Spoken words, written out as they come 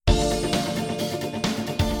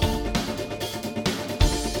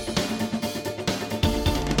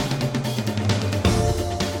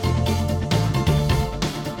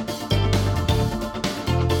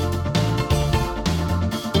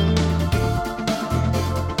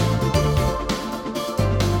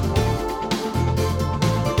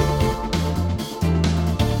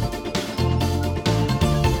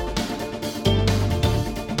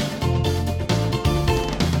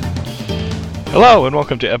Hello, and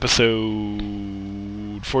welcome to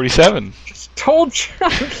episode 47. Just told you,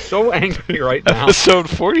 I'm so angry right now. Episode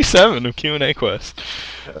 47 of Q&A Quest.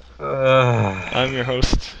 I'm your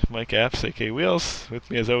host, Mike Apps, a.k.a. Wheels. With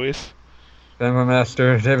me, as always, Demo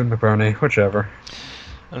Master, David McBurney, whichever.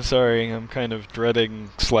 I'm sorry, I'm kind of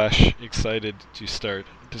dreading/excited to start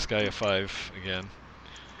Disgaea 5 again.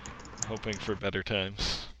 Hoping for better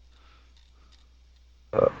times.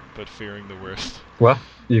 But fearing the worst. What?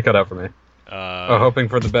 You cut out for me. Hoping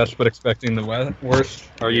for the best, but expecting the worst.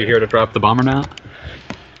 Are you here to drop the bomber now?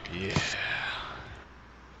 Yeah.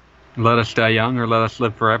 Let us die young or let us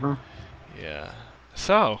live forever? Yeah.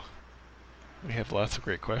 So, we have lots of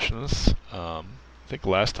great questions. I think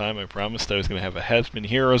last time I promised I was going to have a Has-Been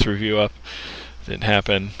Heroes review up. Didn't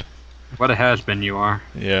happen. What a has-been you are.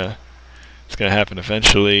 Yeah. It's going to happen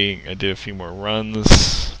eventually. I did a few more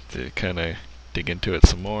runs to kind of dig into it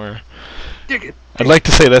some more. Dig it. I'd like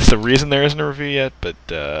to say that's the reason there isn't a review yet, but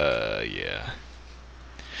yeah.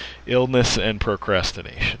 Illness and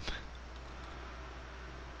procrastination.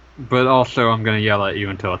 But also, I'm going to yell at you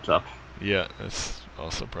until it's up. Yeah, that's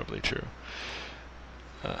also probably true.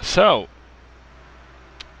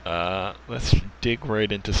 Let's dig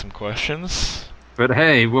right into some questions. But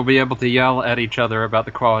hey, we'll be able to yell at each other about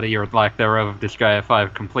the quality or lack thereof of Disgaea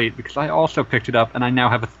 5 Complete, because I also picked it up and I now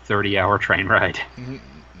have a 30-hour train ride.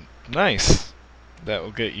 Nice. That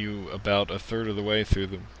will get you about a third of the way through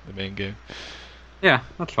the main game. Yeah,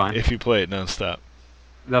 that's fine. If you play it non-stop.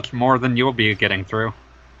 That's more than you'll be getting through.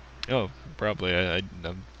 Oh, probably.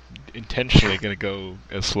 I'm intentionally going to go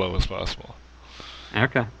as slow as possible.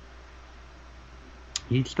 Okay.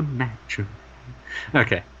 He's the macho.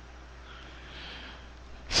 Okay.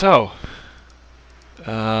 So,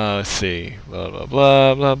 let's see. Blah, blah,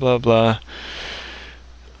 blah, blah, blah, blah.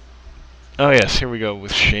 Oh yes, here we go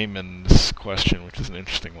with Shaman's question, which is an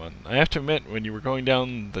interesting one. I have to admit, when you were going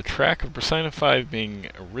down the track of Persona 5 being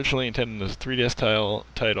originally intended as a 3DS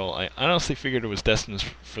title, I honestly figured it was destined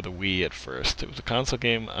for the Wii at first. It was a console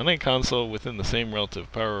game on a console within the same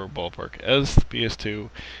relative power ballpark as the PS2.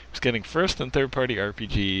 It was getting first and third-party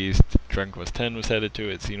RPGs. Dragon Quest X was headed to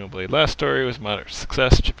it. Xenoblade Last Story was a moderate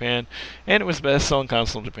success in Japan, and it was the best-selling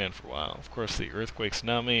console in Japan for a while. Of course, the Earthquake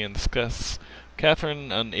Tsunami and discuss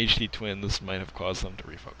Catherine on HD Twins might have caused them to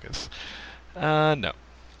refocus. No.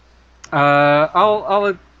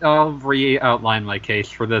 I'll re-outline my case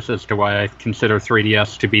for this as to why I consider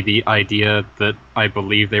 3DS to be the idea that I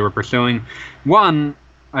believe they were pursuing. One,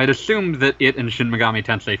 I'd assumed that it and Shin Megami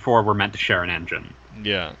Tensei 4 were meant to share an engine.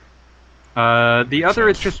 Yeah. The other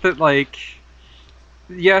is just that, like,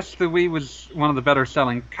 yes, the Wii was one of the better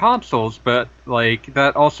selling consoles, but, like,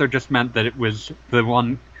 that also just meant that it was the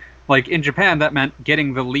one. Like, in Japan, that meant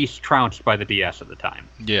getting the least trounced by the DS at the time.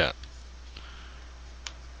 Yeah.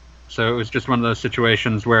 So it was just one of those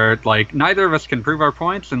situations where, like, neither of us can prove our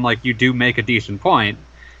points, and, like, you do make a decent point.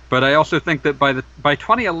 But I also think that by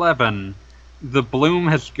 2011, the bloom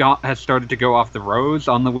has started to go off the rose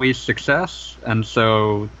on the Wii's success, and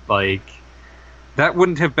so, like, that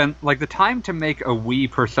wouldn't have been... Like, the time to make a Wii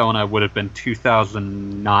Persona would have been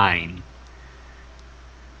 2009.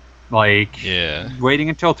 Like, yeah. Waiting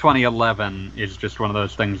until 2011 is just one of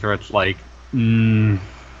those things where it's like, nah.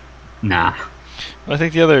 Well, I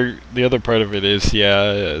think the other part of it is,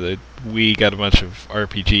 that we got a bunch of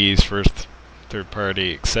RPGs, first, third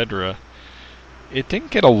party, etc. It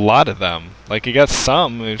didn't get a lot of them. Like, it got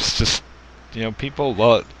some. It's just, people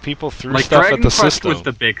threw like, stuff Dragon at the Quest system. was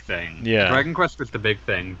the big thing. Yeah. Dragon Quest was the big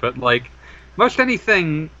thing. But, like, most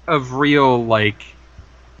anything of real, like,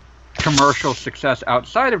 commercial success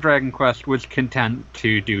outside of Dragon Quest was content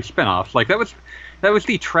to do spin-offs. Like, that was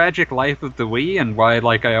the tragic life of the Wii, and why,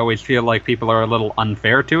 like, I always feel like people are a little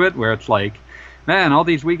unfair to it, where it's like, man, all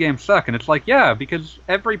these Wii games suck, and it's like, yeah, because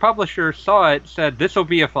every publisher saw it, said, this'll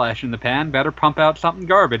be a flash in the pan, better pump out something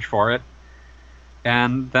garbage for it.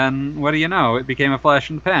 And then, what do you know, it became a flash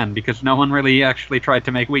in the pan, because no one really actually tried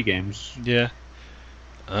to make Wii games. Yeah.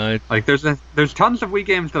 Like, there's tons of Wii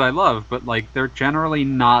games that I love, but, like, they're generally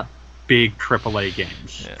not big AAA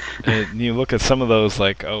games. Yeah. And you look at some of those,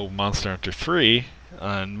 like, Monster Hunter 3,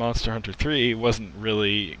 and Monster Hunter 3 wasn't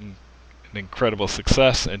really an incredible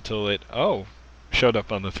success until it, showed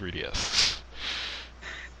up on the 3DS.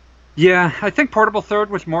 Yeah, I think Portable Third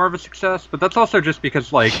was more of a success, but that's also just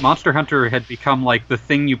because, like, Monster Hunter had become, like, the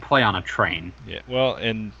thing you play on a train. Yeah, well,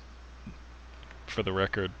 and for the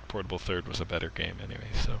record, Portable Third was a better game anyway,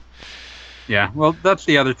 so... Yeah, well, that's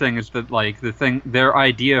the other thing, is that, like, their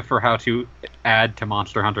idea for how to add to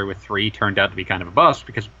Monster Hunter with 3 turned out to be kind of a bust,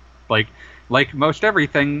 because, like most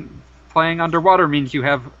everything, playing underwater means you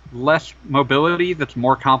have less mobility that's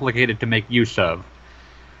more complicated to make use of.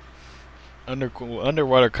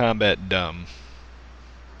 Underwater combat dumb.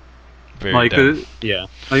 Very Like dumb.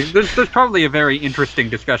 there's probably a very interesting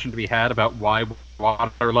discussion to be had about why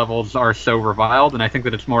water levels are so reviled, and I think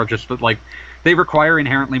that it's more just that, like, they require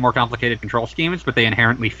inherently more complicated control schemes, but they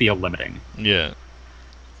inherently feel limiting. Yeah.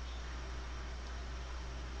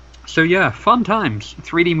 So yeah, fun times.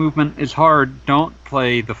 3D movement is hard. Don't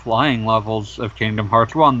play the flying levels of Kingdom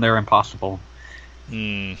Hearts 1. They're impossible.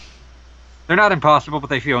 Hmm. They're not impossible,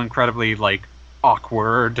 but they feel incredibly, like,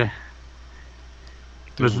 awkward.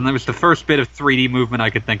 That was the first bit of 3D movement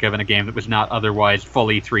I could think of in a game that was not otherwise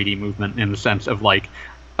fully 3D movement in the sense of, like,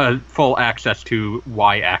 a full access to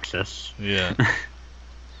Y-axis. Yeah.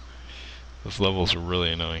 Those levels are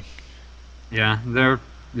really annoying. Yeah,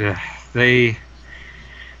 they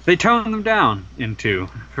toned them down in 2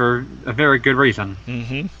 for a very good reason.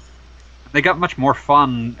 Mm-hmm. They got much more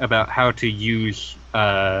fun about how to use,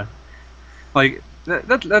 that's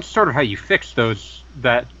sort of how you fix those.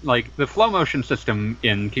 That, like, the flow motion system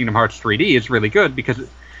in Kingdom Hearts 3D is really good because,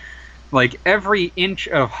 like, every inch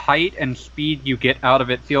of height and speed you get out of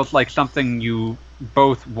it feels like something you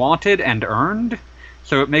both wanted and earned.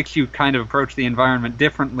 So it makes you kind of approach the environment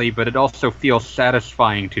differently, but it also feels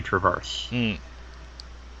satisfying to traverse. Mm.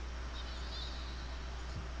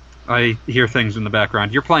 I hear things in the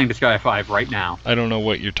background. You're playing Disgaea 5 right now. I don't know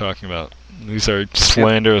what you're talking about. These are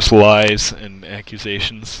slanderous lies and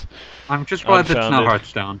accusations. I'm just glad that it's not Unfounded.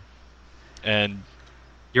 Hearthstone. And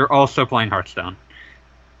You're also playing Hearthstone.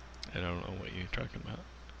 I don't know what you're talking about.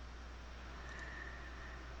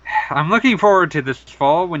 I'm looking forward to this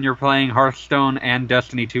fall when you're playing Hearthstone and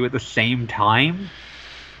Destiny 2 at the same time.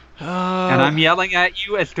 And I'm yelling at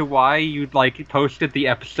you as to why you'd, like, posted the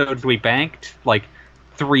episodes we banked, like,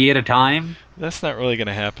 3 at a time. That's not really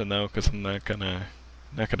gonna happen though, because I'm not gonna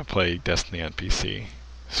play Destiny on PC.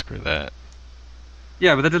 Screw that.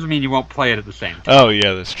 Yeah, but that doesn't mean you won't play it at the same time. Oh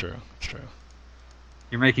yeah, that's true. That's true.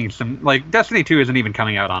 You're making some... Like, Destiny 2 isn't even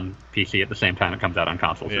coming out on PC at the same time it comes out on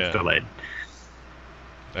consoles. Yeah. It's delayed.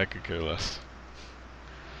 I could care less.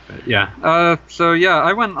 Yeah. So yeah,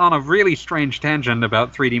 I went on a really strange tangent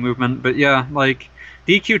about 3D movement, but yeah, like,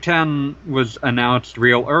 DQ10 was announced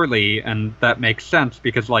real early, and that makes sense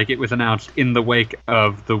because, like, it was announced in the wake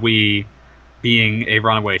of the Wii being a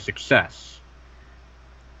runaway success.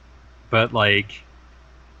 But, like,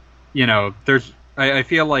 you know, I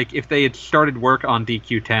feel like if they had started work on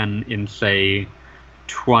DQ10 in, say,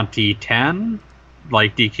 2010,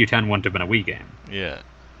 like, DQ10 wouldn't have been a Wii game. Yeah.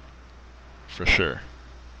 For sure.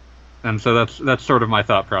 And so that's sort of my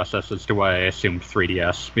thought process as to why I assumed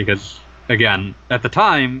 3DS, because, again, at the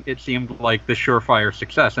time, it seemed like the surefire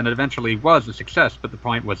success, and it eventually was a success, but the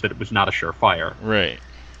point was that it was not a surefire. Right.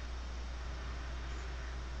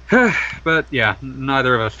 But, yeah,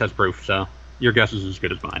 neither of us has proof, so your guess is as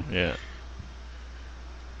good as mine. Yeah.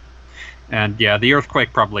 And, yeah, the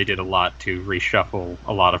earthquake probably did a lot to reshuffle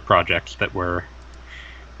a lot of projects that were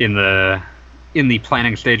in the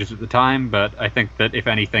planning stages at the time, but I think that, if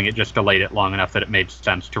anything, it just delayed it long enough that it made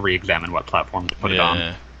sense to re-examine what platform to put it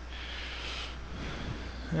on.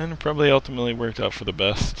 And it probably ultimately worked out for the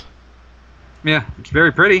best. Yeah, it's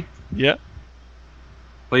very pretty. Yeah.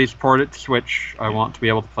 Please port it to Switch. I want to be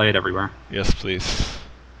able to play it everywhere. Yes, please.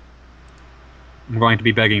 I'm going to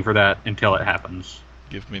be begging for that until it happens.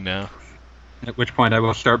 Give me now. At which point I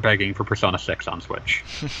will start begging for Persona 6 on Switch.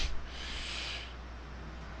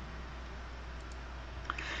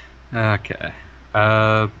 Okay.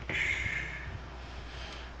 What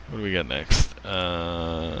do we got next?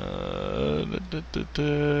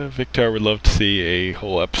 Victor would love to see a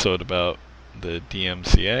whole episode about the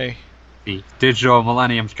DMCA. The Digital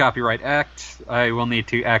Millennium's Copyright Act. I will need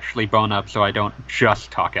to actually bone up so I don't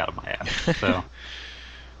just talk out of my ass. So,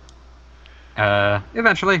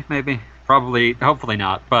 eventually, maybe. Probably, hopefully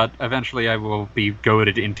not, but eventually I will be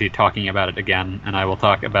goaded into talking about it again, and I will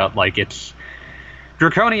talk about, like, its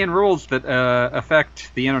draconian rules that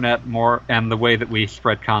affect the internet more and the way that we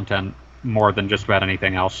spread content more than just about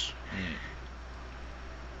anything else.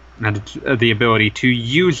 And it's the ability to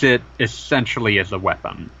use it essentially as a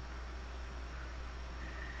weapon.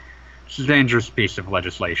 It's a dangerous piece of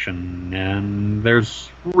legislation, and there's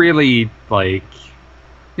really, like,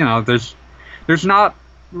 you know, there's not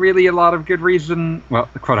really a lot of good reason, well,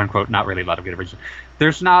 quote-unquote, not really a lot of good reason.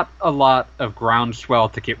 There's not a lot of groundswell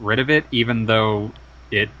to get rid of it, even though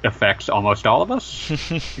it affects almost all of us.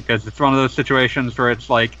 Because it's one of those situations where it's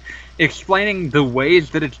like, explaining the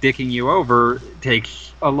ways that it's dicking you over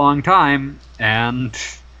takes a long time, and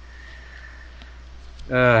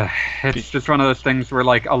It's just one of those things where,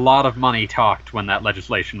 like, a lot of money talked when that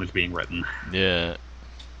legislation was being written. Yeah.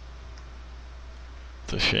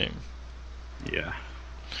 It's a shame. Yeah.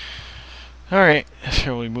 Alright,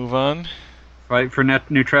 shall we move on? Fight for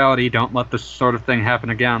net neutrality, don't let this sort of thing happen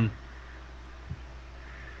again.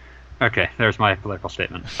 Okay, there's my political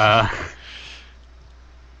statement. Oh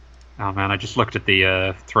man, I just looked at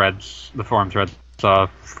the threads, the forum threads,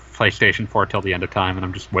 PlayStation 4 till the end of time, and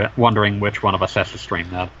I'm just wondering which one of us has to stream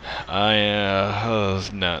that.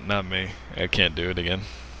 Not me. I can't do it again.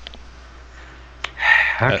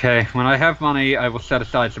 Okay, when I have money, I will set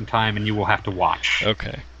aside some time, and you will have to watch.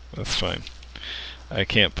 Okay, that's fine. I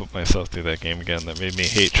can't put myself through that game again. That made me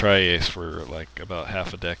hate Tri-Ace for like about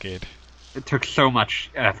half a decade. It took so much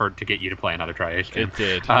effort to get you to play another Tri-Ace game. It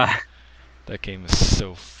did. That game is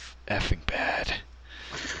so effing bad.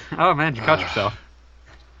 Oh man, you caught yourself.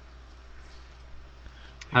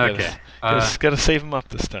 Okay. Gotta save them up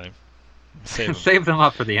this time. Save them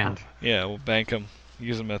up for the end. Yeah, we'll bank them.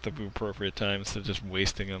 Use them at the appropriate time instead of just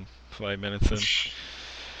wasting them 5 minutes in.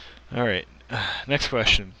 Alright. Next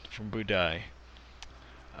question from Budai.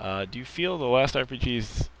 Do you feel the last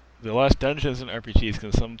dungeons and RPGs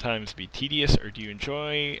can sometimes be tedious, or do you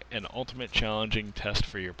enjoy an ultimate challenging test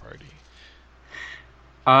for your party?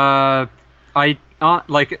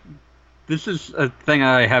 This is a thing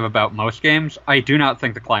I have about most games. I do not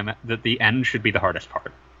think that the end should be the hardest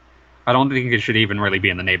part. I don't think it should even really be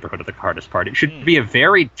in the neighborhood of the hardest part. It should be a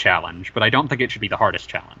varied challenge, but I don't think it should be the hardest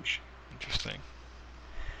challenge. Interesting.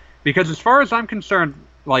 Because as far as I'm concerned,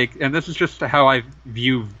 like, and this is just how I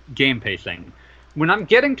view game pacing, when I'm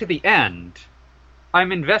getting to the end,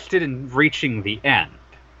 I'm invested in reaching the end.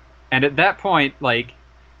 And at that point, like,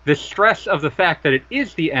 the stress of the fact that it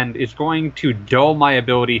is the end is going to dull my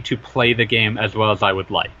ability to play the game as well as I would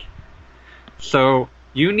like. So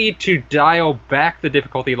you need to dial back the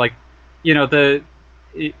difficulty. Like, you know,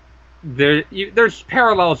 there's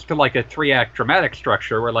parallels to like a 3-act dramatic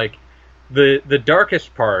structure where like the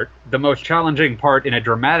darkest part, the most challenging part in a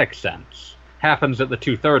dramatic sense, happens at the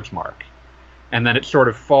 2/3 mark, and then it sort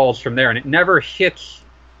of falls from there, and it never hits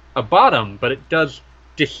a bottom, but it does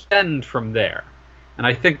descend from there. And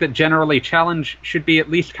I think that generally challenge should be at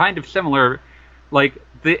least kind of similar. Like,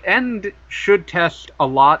 the end should test a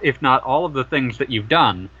lot, if not all of the things that you've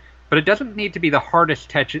done, but it doesn't need to be the hardest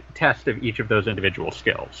test of each of those individual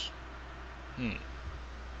skills. I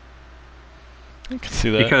can see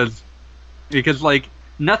that. Because like,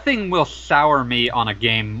 nothing will sour me on a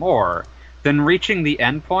game more than reaching the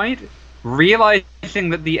end point, realizing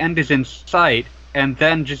that the end is in sight, and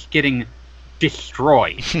then just getting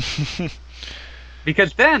destroyed.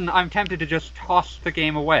 Because then I'm tempted to just toss the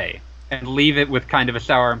game away and leave it with kind of a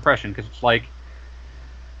sour impression, because it's like,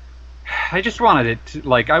 I just wanted it to,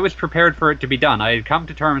 like, I was prepared for it to be done. I had come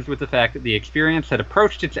to terms with the fact that the experience had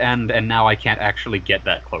approached its end, and now I can't actually get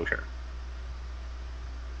that closure.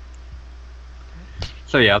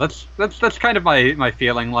 So yeah, that's kind of my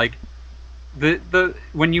feeling. Like, the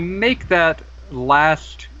when you make that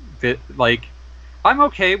last bit, like, I'm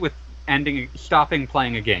okay with stopping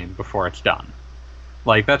playing a game before it's done.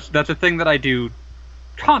 Like, that's a thing that I do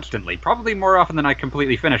constantly, probably more often than I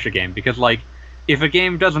completely finish a game, because, like, if a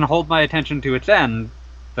game doesn't hold my attention to its end,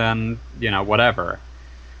 then, you know, whatever.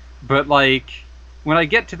 But, like, when I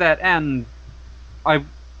get to that end,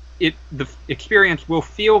 the experience will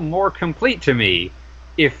feel more complete to me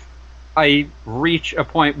if I reach a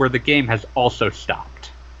point where the game has also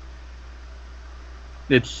stopped.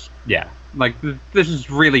 It's, yeah, like, this is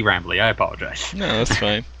really rambly, I apologize. No, that's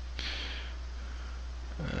fine.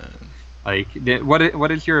 Like,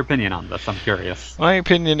 what is your opinion on this? I'm curious. My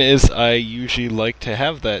opinion is I usually like to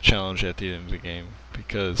have that challenge at the end of the game,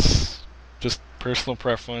 because just personal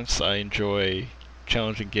preference, I enjoy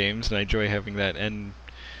challenging games, and I enjoy having that end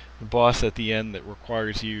boss at the end that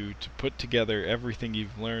requires you to put together everything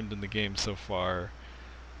you've learned in the game so far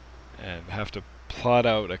and have to plot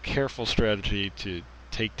out a careful strategy to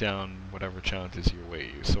take down whatever challenges you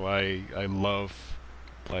await you. So I love,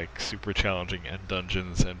 like, super challenging end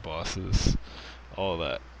dungeons and bosses, all of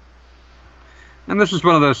that. And this is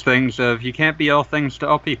one of those things of you can't be all things to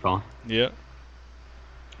all people. Yeah.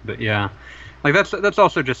 But yeah, like, that's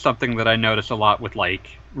also just something that I notice a lot with, like,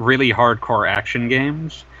 really hardcore action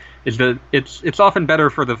games, is that it's often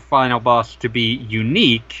better for the final boss to be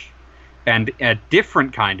unique and a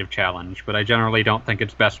different kind of challenge, but I generally don't think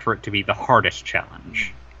it's best for it to be the hardest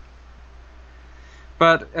challenge.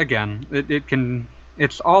 But again,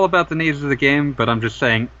 it's all about the needs of the game, but I'm just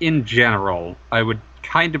saying, in general, I would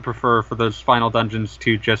kind of prefer for those final dungeons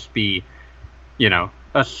to just be, you know,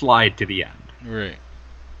 a slide to the end. Right.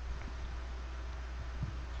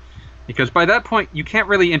 Because by that point, you can't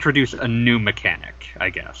really introduce a new mechanic, I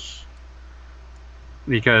guess.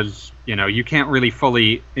 Because, you can't really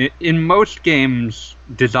fully... In most games'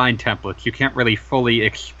 design templates, you can't really fully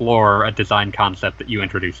explore a design concept that you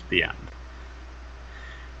introduce at the end.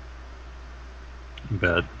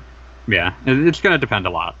 But, yeah, it's going to depend a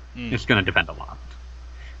lot. It's going to depend a lot.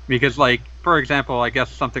 Because, for example, I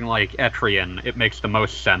guess something like Etrian, it makes the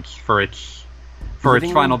most sense for its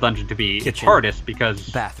final dungeon to be its hardest, because,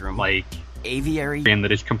 bathroom, aviary, and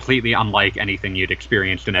that is completely unlike anything you'd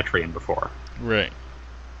experienced in Etrian before. Right.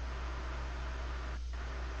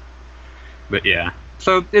 But yeah,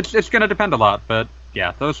 so it's going to depend a lot, but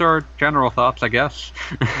yeah, those are general thoughts, I guess.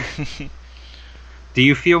 Do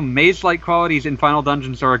you feel maze-like qualities in Final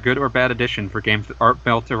Dungeons are a good or bad addition for games that aren't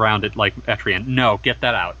built around it like Etrian? No, get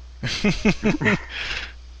that out.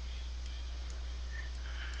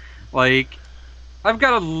 I've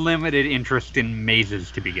got a limited interest in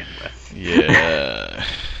mazes to begin with. Yeah.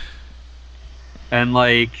 And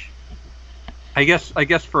I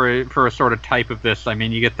guess for a sort of type of this, I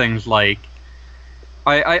mean, you get things like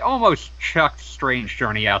I almost chucked Strange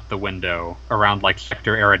Journey out the window around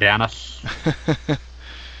Sector Eridanus.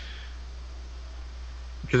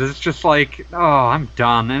 Because it's just I'm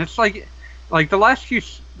done. And it's the last few,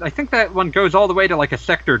 I think that one goes all the way to a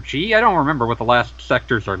Sector G. I don't remember what the last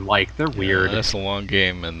sectors are like. They're weird. That's a long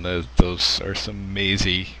game, and those are some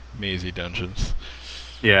mazy dungeons.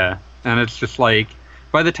 Yeah, and it's just by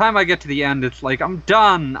the time I get to the end, it's I'm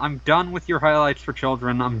done. I'm done with your highlights for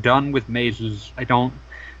children. I'm done with mazes. I don't...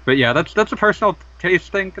 But yeah, that's a personal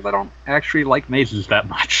taste thing, because I don't actually like mazes that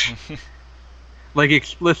much.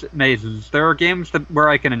 Explicit mazes. There are games where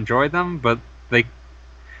I can enjoy them, but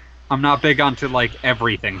I'm not big onto,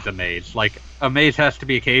 everything's a maze. A maze has to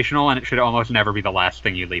be occasional, and it should almost never be the last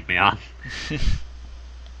thing you leave me on.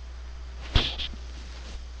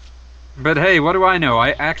 But hey, what do I know?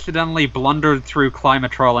 I accidentally blundered through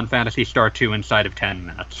Climatrol and Phantasy Star 2 inside of 10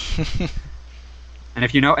 minutes. And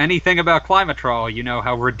if you know anything about Climatrol, you know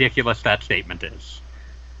how ridiculous that statement is.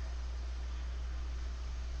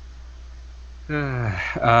 What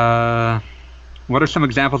are some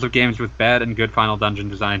examples of games with bad and good Final Dungeon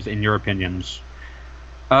designs, in your opinions?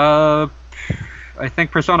 I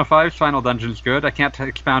think Persona 5's Final Dungeon's good. I can't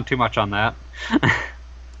expound too much on that.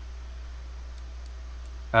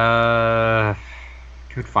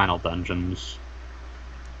 Good Final Dungeons.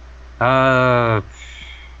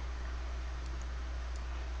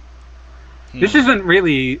 This isn't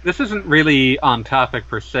really on topic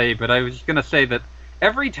per se, but I was gonna say that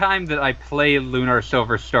every time that I play Lunar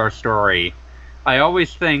Silver Star Story, I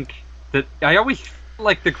always think that I always feel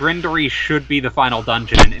like the Grindery should be the final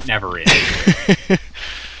dungeon, and it never is.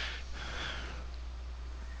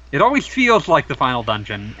 It always feels like the final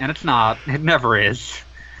dungeon, and it's not. It never is.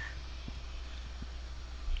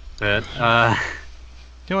 But,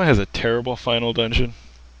 You know what has a terrible final dungeon?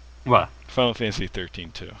 What? Final Fantasy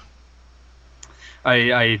 13 2.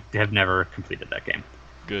 I have never completed that game.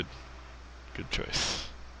 Good choice.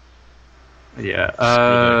 Yeah. Screw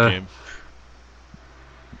that game.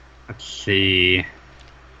 Let's see.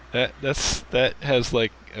 That has a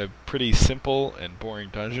pretty simple and boring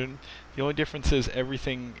dungeon. The only difference is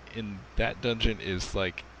everything in that dungeon is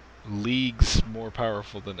leagues more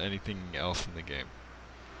powerful than anything else in the game.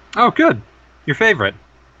 Oh, good. Your favorite?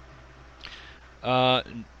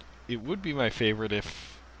 It would be my favorite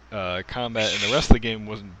if combat in the rest of the game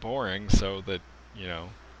wasn't boring, so that,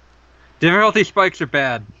 Difficulty spikes are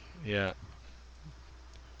bad. Yeah.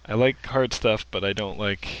 I like hard stuff, but I don't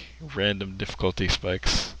like random difficulty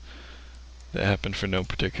spikes that happen for no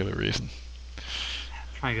particular reason. I'm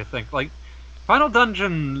trying to think. Final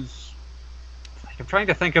Dungeons... I'm trying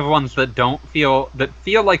to think of ones that feel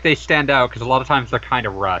like they stand out, because a lot of times they're kind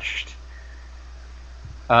of rushed.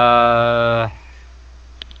 And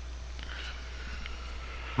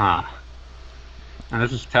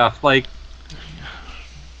this is tough. I'm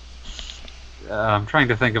trying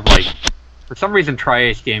to think of for some reason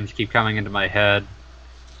Tri-Ace games keep coming into my head,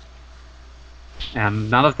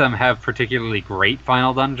 and none of them have particularly great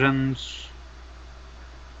final dungeons.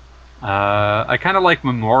 I kind of like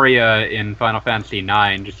Memoria in Final Fantasy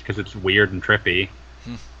IX just because it's weird and trippy.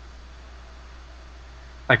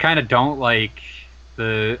 I kind of don't like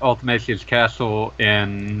the Ultimatia's Castle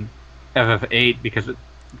in FF8 because it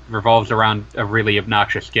revolves around a really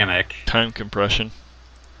obnoxious gimmick. Time compression.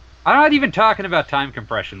 I'm not even talking about time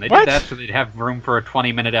compression. They did that so they'd have room for a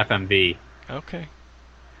 20-minute FMV. Okay.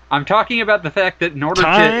 I'm talking about the fact that in order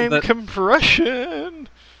Time compression!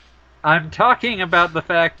 I'm talking about the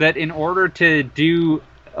fact that in order to do,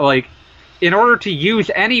 in order to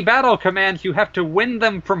use any battle commands, you have to win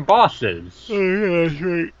them from bosses. Oh, yeah, that's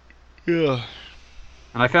right. Yeah.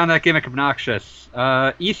 And I found that gimmick obnoxious.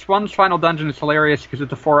 East 1's final dungeon is hilarious because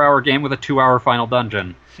it's a 4-hour game with a 2-hour final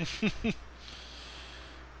dungeon.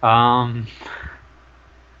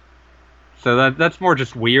 So that's more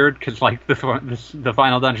just weird because like the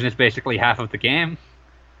final dungeon is basically half of the game.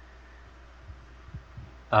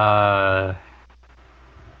 I'm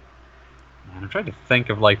trying to think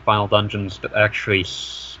of like final dungeons that actually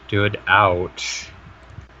stood out.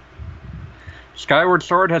 Skyward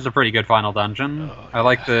Sword has a pretty good final dungeon. Oh, I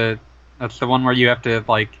like that's the one where you have to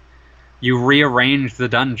like you rearrange the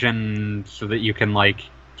dungeon so that you can like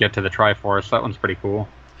get to the Triforce. That one's pretty cool.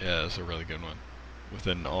 Yeah, it's a really good one. With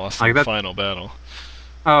an awesome final battle.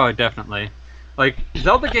 Oh, definitely. Like,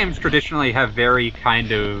 Zelda games traditionally have very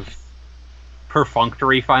kind of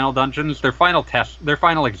perfunctory final dungeons. Their final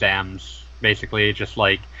exams, basically, just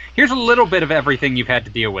like, here's a little bit of everything you've had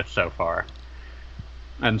to deal with so far.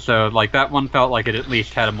 And so, like, that one felt like it at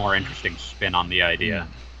least had a more interesting spin on the idea.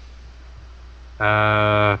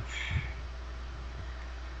 Man,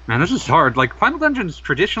 this is hard. Like, final dungeons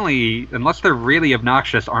traditionally, unless they're really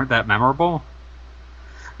obnoxious, aren't that memorable.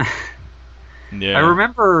 Yeah. I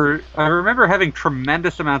remember having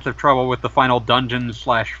tremendous amounts of trouble with the final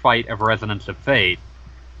dungeon/fight of Resonance of Fate.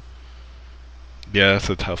 Yeah, that's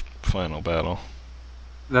a tough final battle.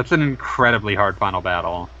 That's an incredibly hard final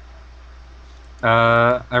battle.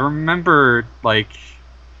 I remember, like,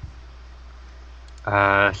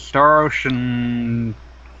 Star Ocean...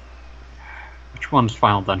 Which one's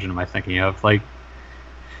final dungeon am I thinking of? Like,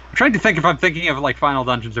 I'm trying to think if I'm thinking of, like, final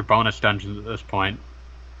dungeons or bonus dungeons at this point.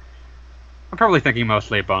 I'm probably thinking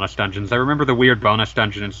mostly of bonus dungeons. I remember the weird bonus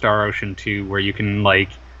dungeon in Star Ocean 2 where you can, like,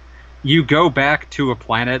 you go to a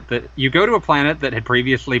planet that had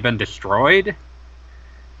previously been destroyed,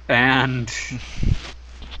 and,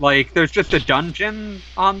 like, there's just a dungeon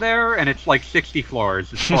on there, and it's, like, 60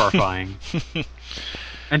 floors. It's horrifying.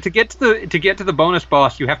 And to get to the bonus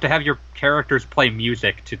boss, you have to have your characters play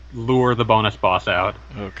music to lure the bonus boss out.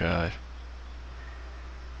 Oh, God.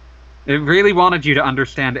 It really wanted you to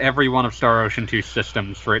understand every one of Star Ocean 2's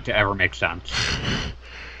systems for it to ever make sense.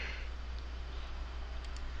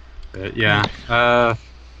 But yeah.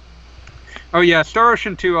 Oh yeah, Star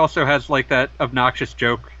Ocean 2 also has like that obnoxious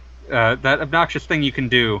joke, that obnoxious thing you can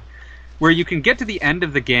do, where you can get to the end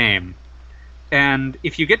of the game, and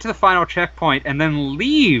if you get to the final checkpoint and then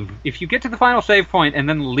leave, if you get to the final save point and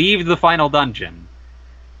then leave the final dungeon,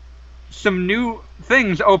 some new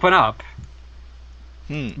things open up.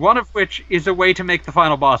 One of which is a way to make the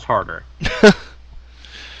final boss harder.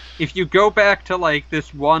 If you go back to like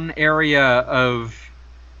this one area of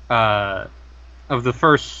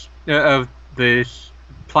this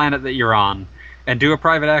planet that you're on and do a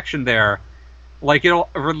private action there, like it'll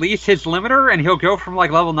release his limiter and he'll go from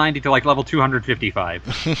like level 90 to like level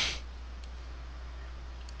 255.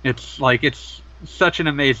 It's such an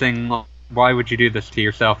amazing. Why would you do this to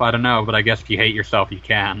yourself? I don't know, but I guess if you hate yourself, you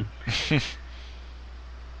can.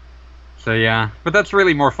 So yeah, but that's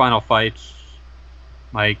really more final fights.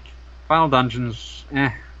 Like, final dungeons,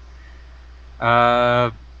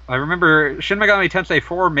 I remember Shin Megami Tensei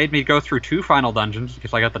 4 made me go through 2 final dungeons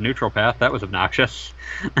because I got the neutral path. That was obnoxious.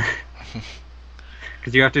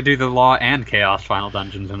 Because you have to do the Law and Chaos final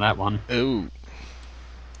dungeons in that one. Ooh.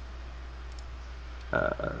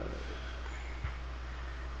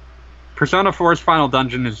 Persona 4's final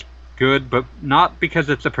dungeon is good, but not because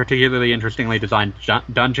it's a particularly interestingly designed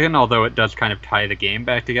dungeon, although it does kind of tie the game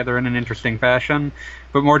back together in an interesting fashion,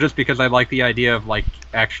 but more just because I like the idea of like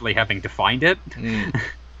actually having to find it.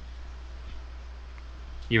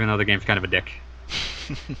 Even though the game's kind of a dick.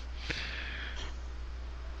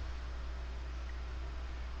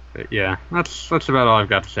 But yeah, that's about all I've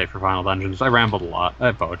got to say for Final Dungeons. I rambled a lot. I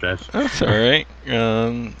apologize. That's alright.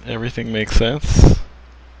 Everything makes sense.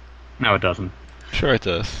 No, it doesn't. Sure it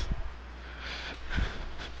does.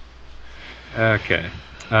 Okay.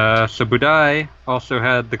 So Budai also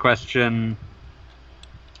had the question,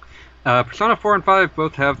 Persona 4 and 5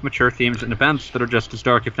 both have mature themes and events that are just as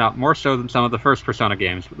dark, if not more so, than some of the first Persona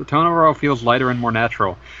games, but the tone overall feels lighter and more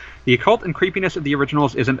natural. The occult and creepiness of the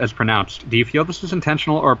originals isn't as pronounced. Do you feel this is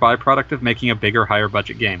intentional or a byproduct of making a bigger,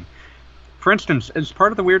 higher-budget game? For instance, is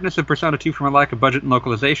part of the weirdness of Persona 2 from a lack of budget and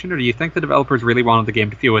localization, or do you think the developers really wanted the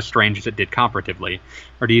game to feel as strange as it did comparatively?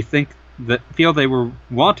 Or do you feel they were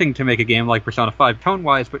wanting to make a game like Persona 5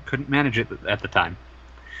 tone-wise, but couldn't manage it at the time?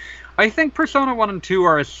 I think Persona 1 and 2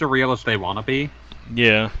 are as surreal as they want to be.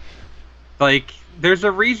 Yeah. Like, there's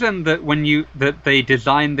a reason that that they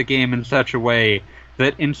designed the game in such a way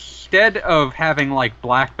that instead of having like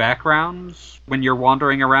black backgrounds when you're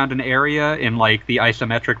wandering around an area in like the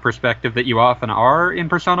isometric perspective that you often are in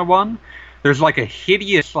Persona 1, there's like a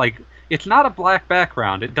hideous, like, it's not a black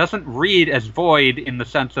background. It doesn't read as void in the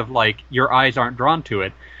sense of like your eyes aren't drawn to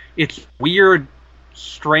it. It's weird,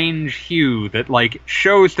 strange hue that like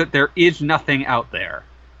shows that there is nothing out there.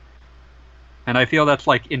 And I feel that's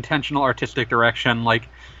like intentional artistic direction. Like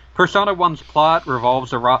Persona 1's plot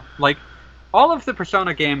revolves around, like, all of the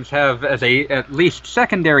Persona games have as a at least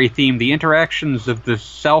secondary theme the interactions of the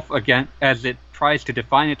self again as it tries to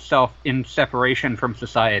define itself in separation from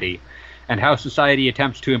society, and how society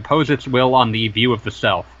attempts to impose its will on the view of the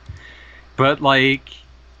self. But like,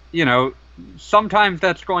 you know, sometimes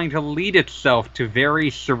that's going to lead itself to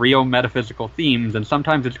very surreal metaphysical themes, and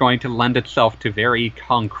sometimes it's going to lend itself to very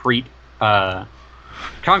concrete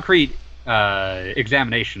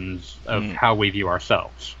examinations of how we view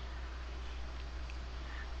ourselves.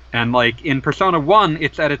 And, like, in Persona 1,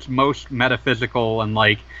 it's at its most metaphysical, and,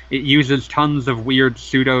 like, it uses tons of weird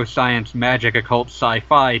pseudoscience, magic, occult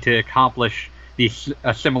sci-fi to accomplish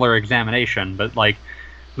a similar examination, but, like,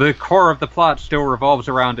 the core of the plot still revolves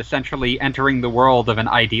around essentially entering the world of an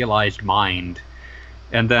idealized mind.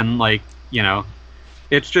 And then, like, you know,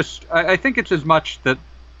 it's just, I think it's as much that,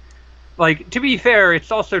 like, to be fair,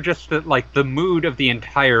 it's also just that, like, the mood of the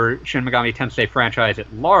entire Shin Megami Tensei franchise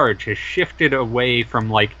at large has shifted away from,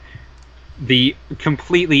 like, the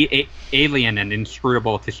completely alien and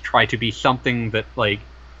inscrutable to try to be something that, like,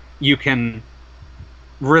 you can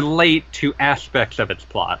relate to aspects of its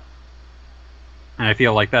plot. And I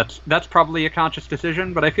feel like that's probably a conscious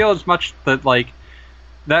decision, but I feel as much that, like,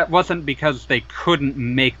 that wasn't because they couldn't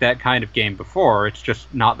make that kind of game before, it's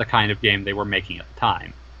just not the kind of game they were making at the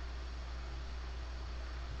time.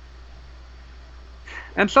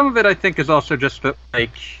 And some of it, I think, is also just that,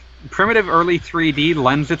 like, primitive early 3D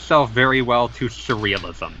lends itself very well to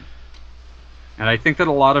surrealism. And I think that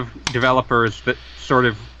a lot of developers that sort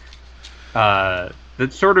of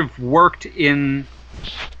worked in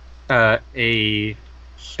a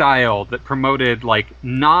style that promoted, like,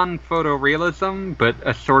 non-photorealism, but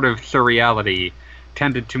a sort of surreality,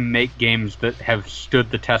 tended to make games that have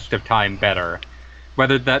stood the test of time better.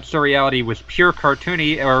 Whether that surreality was pure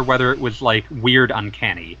cartoony or whether it was, like, weird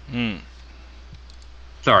uncanny.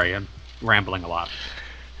 Sorry, I'm rambling a lot.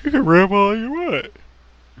 You can ramble all you want.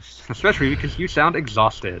 Especially because you sound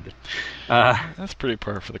exhausted. That's pretty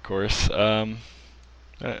par for the course. I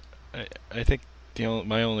think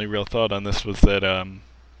my only real thought on this was that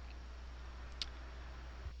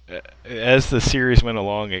as the series went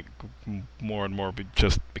along, it more and more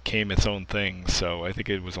just became its own thing. So I think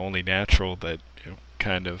it was only natural that it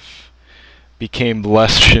kind of became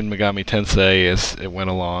less Shin Megami Tensei as it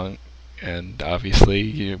went along. And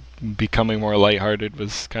obviously, becoming more lighthearted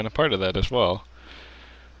was kind of part of that as well.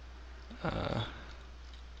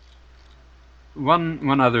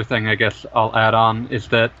 One other thing I guess I'll add on is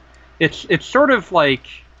that it's sort of like,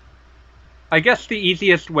 I guess the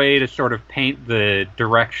easiest way to sort of paint the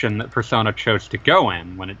direction that Persona chose to go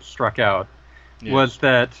in when it struck out was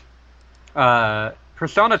that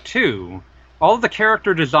Persona 2, all of the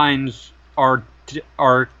character designs are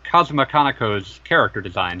Kazuma Kaneko's character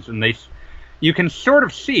designs, and you can sort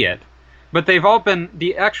of see it, but they've all been,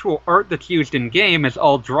 the actual art that's used in game is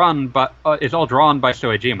all drawn by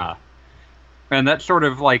Soejima, and that sort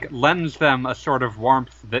of like lends them a sort of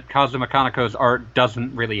warmth that Kazuma Kaneko's art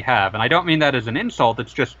doesn't really have. And I don't mean that as an insult;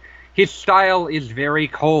 it's just his style is very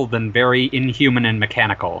cold and very inhuman and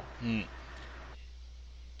mechanical.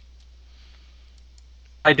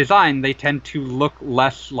 By design, they tend to look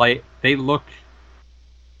less like, they look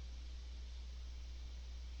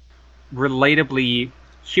relatably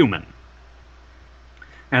human.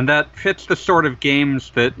 And that fits the sort of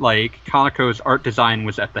games that, like, Kaneko's art design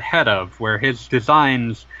was at the head of, where his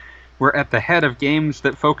designs were at the head of games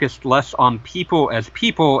that focused less on people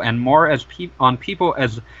and more on people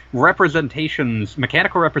as representations,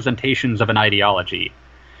 mechanical representations of an ideology.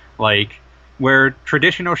 Like, where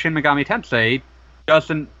traditional Shin Megami Tensei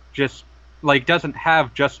doesn't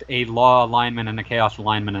have just a law alignment and a chaos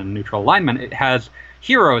alignment and a neutral alignment. It has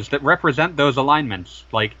heroes that represent those alignments.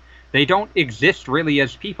 Like, they don't exist really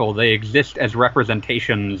as people. They exist as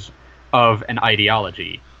representations of an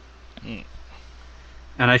ideology.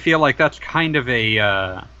 And I feel like that's kind of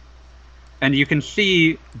a... and you can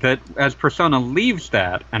see that as Persona leaves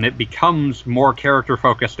that, and it becomes more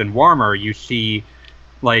character-focused and warmer, you see,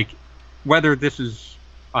 like, whether this is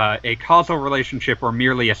a causal relationship or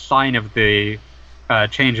merely a sign of the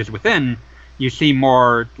changes within, you see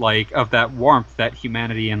more like of that warmth, that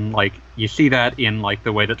humanity, and like you see that in like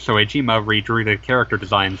the way that Soejima redrew the character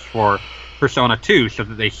designs for Persona 2, so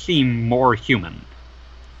that they seem more human.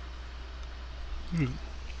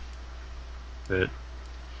 But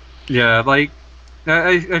yeah, like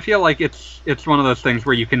I feel like it's one of those things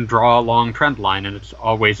where you can draw a long trend line and it's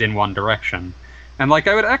always in one direction. And like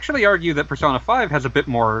I would actually argue that Persona 5 has a bit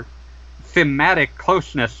more thematic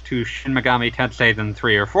closeness to Shin Megami Tensei than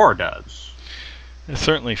 3 or 4 does. It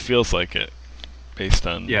certainly feels like it, based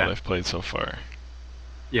on what I've played so far.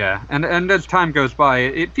 Yeah, and as time goes by,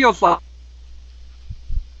 it feels like it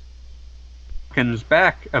harkens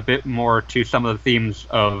back a bit more to some of the themes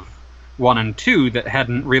of 1 and 2 that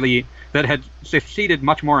had succeeded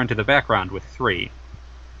much more into the background with 3.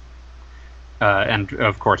 And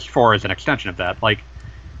of course 4 is an extension of that. Like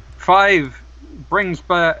 5 brings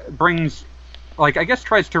like I guess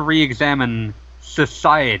tries to re-examine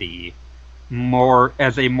society more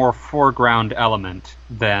as a more foreground element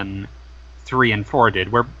than 3 and 4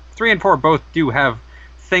 did, where 3 and 4 both do have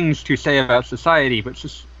things to say about society,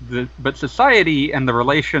 but society and the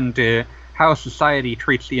relation to how society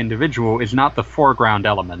treats the individual is not the foreground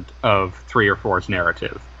element of 3 or 4's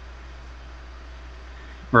narrative.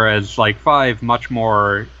 Whereas, like, 5 much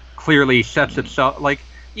more clearly sets itself, like,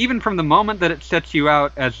 even from the moment that it sets you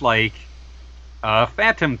out as, like, a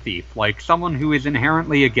phantom thief, like someone who is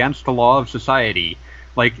inherently against the law of society,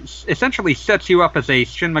 like, essentially sets you up as a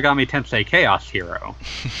Shin Megami Tensei Chaos hero.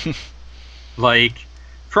 Like,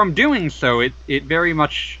 from doing so, it very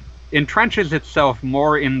much entrenches itself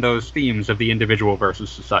more in those themes of the individual versus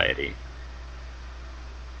society.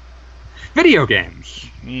 Video games.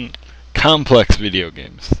 Complex video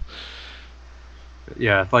games.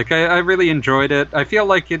 Yeah, like, I really enjoyed it. I feel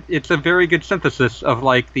like it's a very good synthesis of,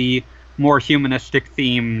 like, the more humanistic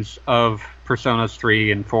themes of Personas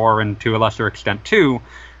 3 and 4, and to a lesser extent 2,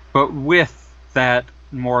 but with that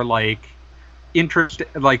more, like, interest,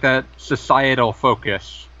 like, that societal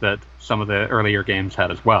focus that some of the earlier games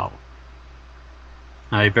had as well.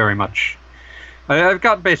 I've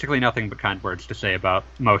got basically nothing but kind words to say about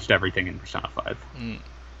most everything in Persona 5.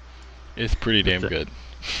 It's pretty damn good.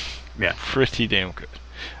 Yeah. Pretty damn good.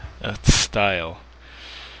 That's style.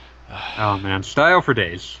 Oh man, style for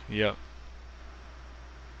days. Yep.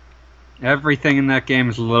 Everything in that game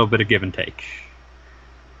is a little bit of give and take.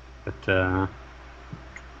 But,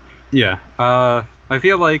 yeah. I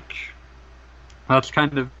feel like that's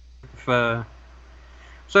kind of...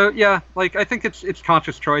 So, yeah, like, I think it's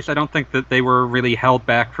conscious choice. I don't think that they were really held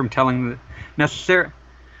back from telling the necessary...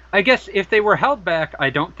 I guess if they were held back, I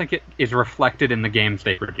don't think it is reflected in the games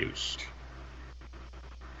they produced.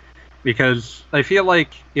 Because I feel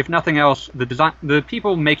like, if nothing else, the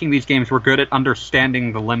people making these games were good at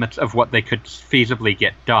understanding the limits of what they could feasibly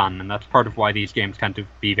get done, and that's part of why these games tend to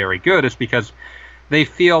be very good, is because they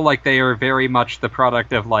feel like they are very much the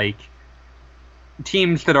product of, like,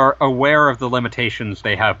 teams that are aware of the limitations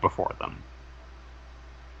they have before them,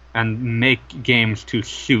 and make games to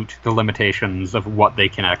suit the limitations of what they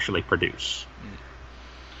can actually produce.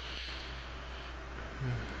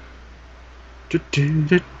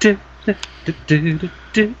 Baby,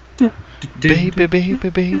 baby,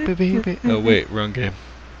 baby, baby. Oh wait, wrong game.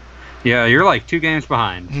 Yeah, you're like 2 games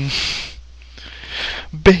behind.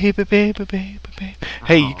 Baby, baby, baby, baby.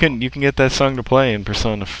 Hey, you can get that song to play in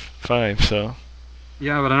Persona 5, so.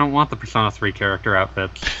 Yeah, but I don't want the Persona 3 character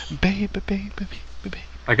outfits. Baby, baby, baby, baby.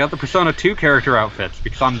 I got the Persona 2 character outfits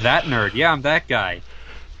because I'm that nerd. Yeah, I'm that guy.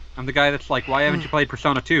 I'm the guy that's like, why haven't you played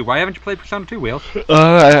Persona 2? Why haven't you played Persona 2, Wheels?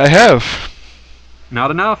 I have. Not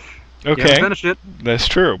enough. Okay. You haven't finished it. That's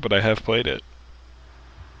true, but I have played it.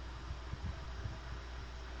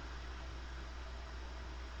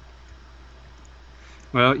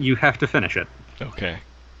 Well, you have to finish it. Okay.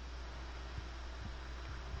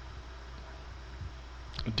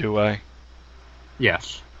 Do I?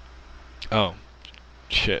 Yes. Oh.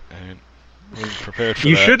 Shit. I wasn't prepared for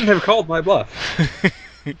you that. You shouldn't have called my bluff.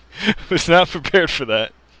 Was not prepared for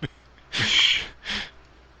that.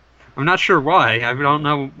 I'm not sure why. I don't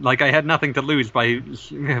know. Like, I had nothing to lose by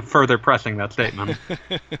further pressing that statement.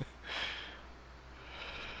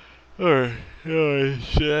 Alright.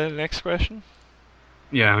 Next question?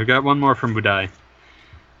 Yeah, we got one more from Budai.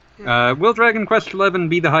 Will Dragon Quest XI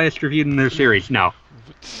be the highest reviewed in their series? No.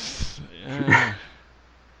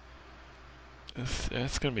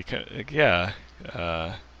 It's gonna be kind of, yeah.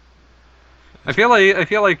 I feel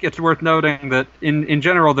like it's worth noting that in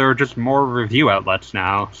general there are just more review outlets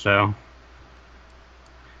now. So,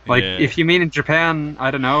 like, if you mean in Japan,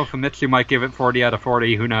 I don't know. Famitsu might give it 40 out of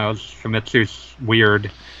 40. Who knows? Famitsu's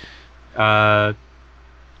weird.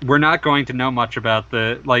 we're not going to know much about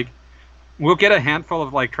the like. We'll get a handful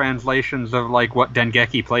of like translations of like what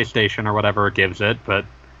Dengeki PlayStation or whatever it gives it, but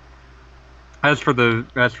as for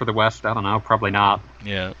the West, I don't know, probably not.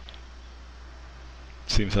 Yeah.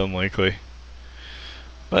 Seems unlikely.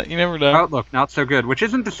 But you never know. Outlook, not so good. Which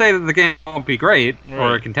isn't to say that the game won't be great or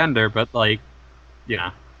a Right. contender, but like, you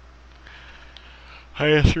know.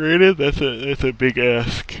 Highest rated? That's a big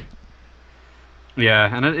ask.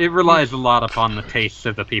 Yeah, and it relies a lot upon the tastes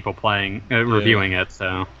of the people playing, reviewing it.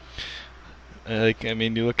 So. I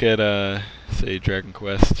mean, you look at, say, Dragon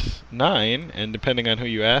Quest IX, and depending on who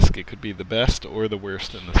you ask, it could be the best or the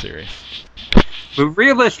worst in the series. But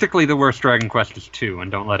realistically, the worst Dragon Quest is 2,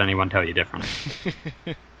 and don't let anyone tell you different.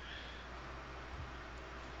 Yeah,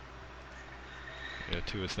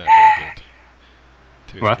 2 is not very good.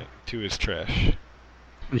 2 is What? 2 is trash.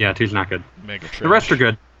 Yeah, 2's not good. Mega trash. The rest are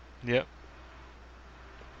good, Yep.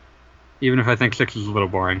 even if I think 6 is a little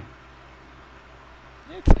boring.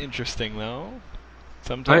 It's interesting, though.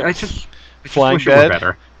 Sometimes. I just Flying wish it were bed?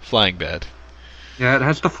 better. Flying bad. Yeah, it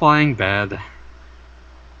has the flying bed.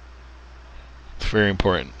 It's very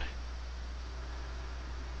important.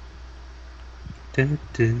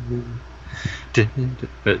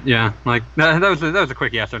 But yeah, like that was a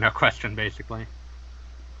quick yes or no question, basically.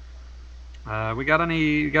 We got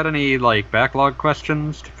any like backlog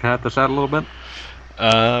questions to pat this out a little bit?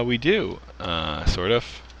 We do, sort of.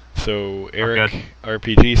 So Eric good.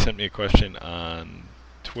 RPG sent me a question on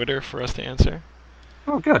Twitter for us to answer,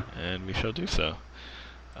 Oh, good. and we shall do so.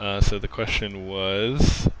 So the question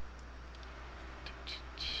was,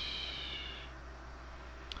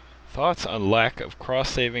 thoughts on lack of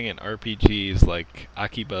cross-saving in RPGs like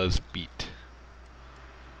Akiba's Beat?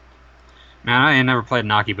 Man, I ain't never played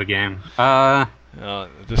an Akiba game.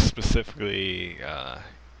 This specifically,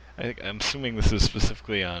 I'm assuming this is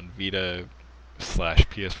specifically on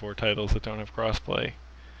Vita/PS4 titles that don't have crossplay.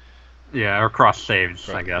 Yeah, or cross saves,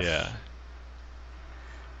 I guess. Yeah.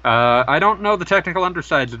 I don't know the technical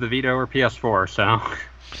undersides of the Vita or PS4, so.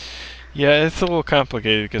 Yeah, it's a little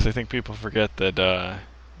complicated because I think people forget that the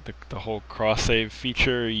whole cross-save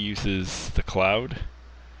feature uses the cloud.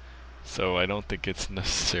 So I don't think it's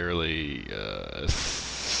necessarily as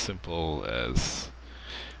simple as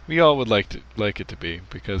we all would like it to be,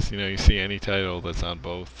 because you see any title that's on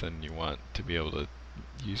both and you want to be able to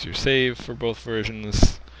use your save for both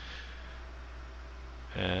versions,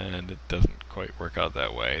 and it doesn't quite work out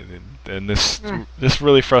that way. And this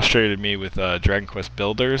really frustrated me with Dragon Quest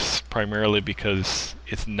Builders, primarily because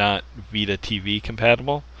it's not Vita TV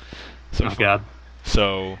compatible. So Oh god.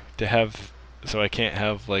 So I can't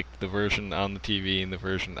have like the version on the TV and the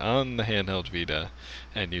version on the handheld Vita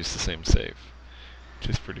and use the same save, which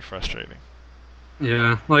is pretty frustrating.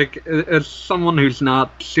 Yeah, like as someone who's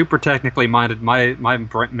not super technically minded, my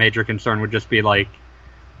major concern would just be like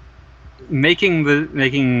making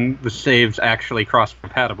the saves actually cross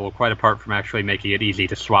compatible. Quite apart from actually making it easy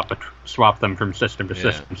to swap them from system to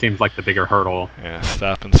system, seems like the bigger hurdle. Yeah,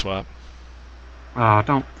 stop and swap.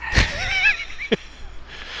 Don't.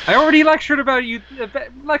 I already lectured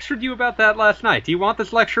you about that last night. Do you want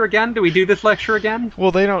this lecture again? Do we do this lecture again? Well,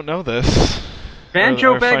 they don't know this.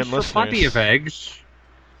 Banjo Our begs fine for plenty listeners. of eggs.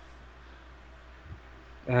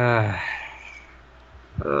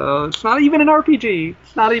 It's not even an RPG.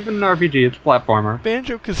 It's not even an RPG. It's a platformer.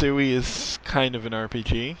 Banjo-Kazooie is kind of an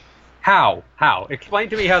RPG. How? Explain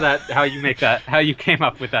to me how you came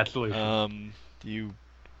up with that solution. You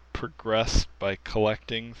progress by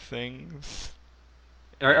collecting things.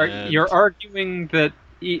 You're arguing that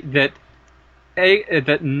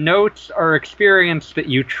that notes are experience that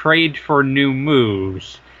you trade for new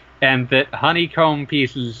moves, and that honeycomb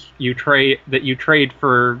pieces you trade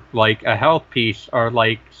for like a health piece are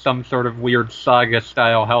like some sort of weird saga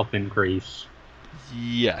style health increase.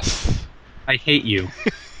 Yes. I hate you.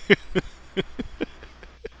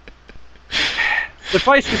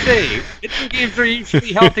 Suffice to say, video games are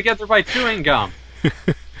usually held together by chewing gum.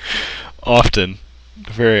 Often.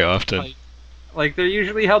 Very often. Like they're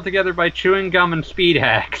usually held together by chewing gum and speed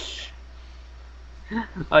hacks.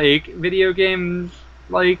 Like video games,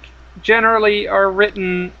 like generally are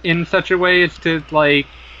written in such a way as to like.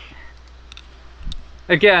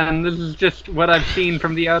 Again, this is just what I've seen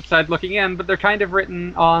from the outside looking in, but they're kind of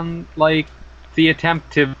written on like the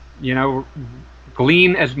attempt to,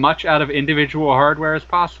 glean as much out of individual hardware as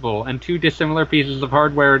possible, and two dissimilar pieces of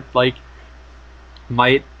hardware like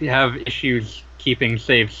might have issues keeping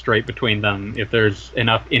saves straight between them if there's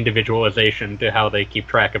enough individualization to how they keep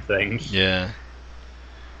track of things. Yeah.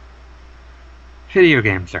 Video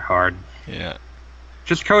games are hard. Yeah.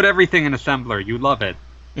 Just code everything in assembler. You love it.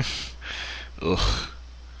 Ugh.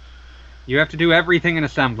 You have to do everything in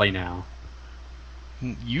assembly now.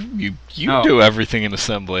 You No. do everything in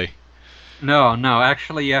assembly. No,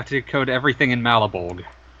 actually you have to code everything in Malabulg.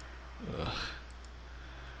 Ugh.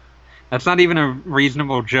 That's not even a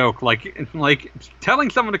reasonable joke. Like telling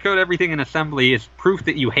someone to code everything in assembly is proof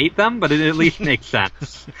that you hate them, but it at least makes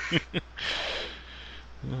sense.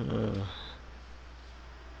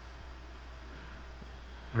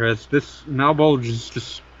 Whereas this Malabulg is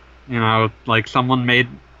just, like someone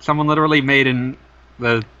literally made in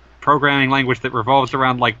the programming language that revolves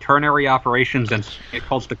around like ternary operations, and it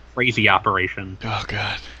calls the crazy operation. Oh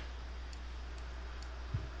god.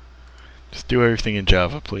 Just do everything in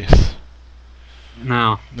Java, please.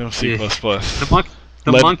 No. No C++. The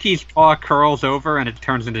monkey's paw curls over and it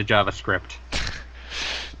turns into JavaScript.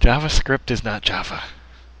 JavaScript is not Java.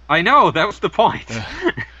 I know, that was the point.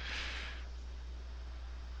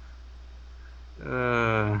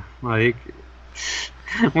 Like,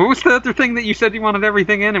 what was the other thing that you said you wanted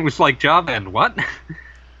everything in? It was like Java and what?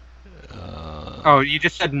 Oh, you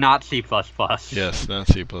just said not C++. Yes, not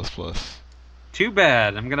C++. Too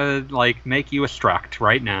bad. I'm gonna, like, make you a struct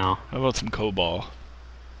right now. How about some COBOL?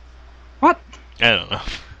 What? I don't know.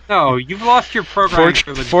 No, you've lost your programming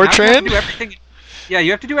privilege. Fortran?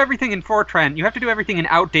 You have to do everything in Fortran. You have to do everything in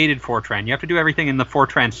outdated Fortran. You have to do everything in the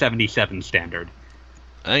Fortran 77 standard.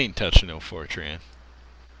 I ain't touching no Fortran.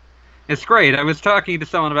 It's great. I was talking to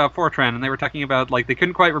someone about Fortran, and they were talking about, like, they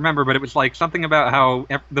couldn't quite remember, but it was, like, something about how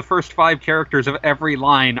the first 5 characters of every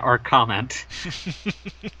line are comment.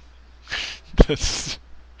 That's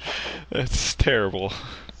terrible.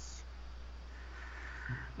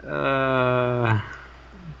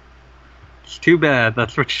 It's too bad.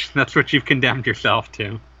 That's what you've condemned yourself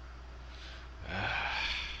to.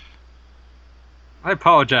 I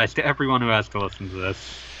apologize to everyone who has to listen to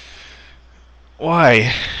this.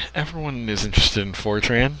 Why? Everyone is interested in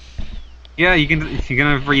Fortran. Yeah, you're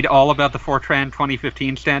gonna read all about the Fortran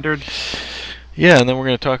 2015 standard? Yeah, and then we're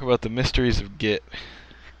gonna talk about the mysteries of Git.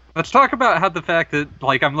 Let's talk about how the fact that,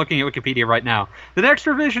 like, I'm looking at Wikipedia right now. The next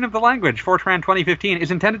revision of the language, Fortran 2015,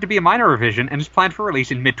 is intended to be a minor revision and is planned for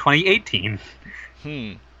release in mid-2018.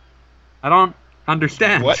 I don't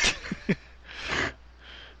understand. What?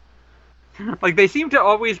 Like, they seem to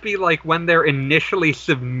always be, like, when they're initially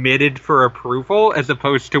submitted for approval, as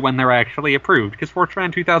opposed to when they're actually approved, because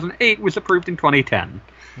Fortran 2008 was approved in 2010.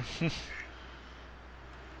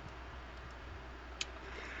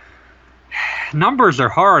 Numbers are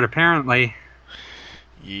hard, apparently.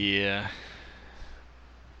 Yeah.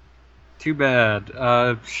 Too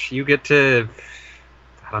bad. You get to...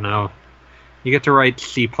 I don't know. You get to write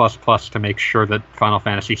C++ to make sure that Final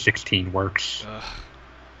Fantasy 16 works.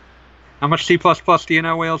 How much C++ do you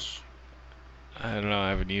know, Wales? I don't know,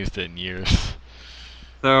 I haven't used it in years.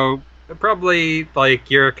 So, probably,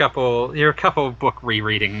 like, you're a couple book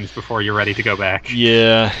rereadings before you're ready to go back.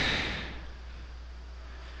 Yeah.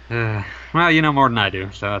 Well, you know more than I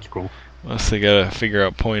do, so that's cool. Unless they gotta figure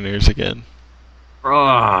out pointers again.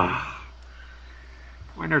 Pointers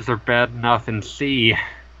are bad enough in C.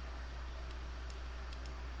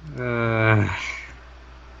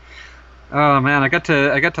 Oh man, I got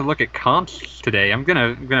to look at consts today. I'm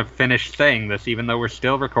gonna finish saying this even though we're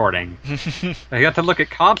still recording. I got to look at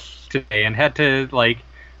consts today and had to, like,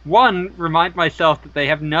 one, remind myself that they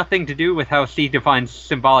have nothing to do with how C defines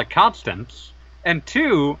symbolic constants, and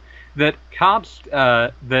two, that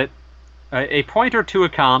a pointer to a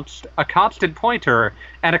constant pointer,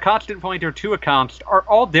 and a constant pointer to a const are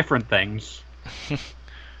all different things.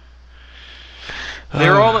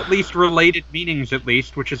 They're all at least related meanings, at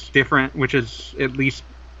least, which is different, which is at least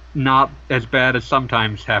not as bad as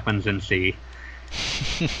sometimes happens in C.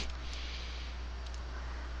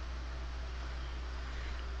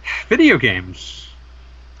 Video games.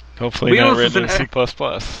 Hopefully not written in C++.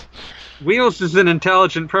 Wheels is an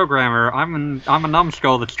intelligent programmer. I'm a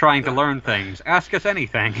numbskull that's trying to learn things. Ask us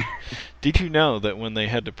anything. Did you know that when they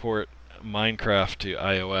had to port Minecraft to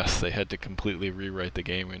iOS, they had to completely rewrite the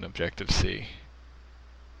game in Objective-C?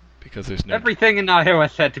 Because there's no everything in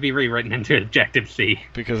iOS had to be rewritten into Objective-C.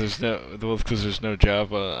 Because there's no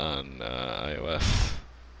Java on iOS.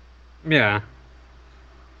 Yeah.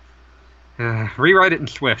 Rewrite it in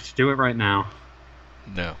Swift. Do it right now.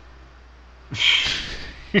 No.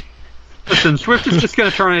 Listen, Swift is just going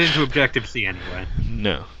to turn it into Objective-C anyway.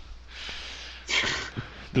 No.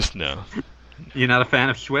 Just no. You're not a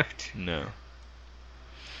fan of Swift? No.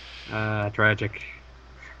 Tragic.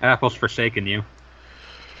 Apple's forsaken you.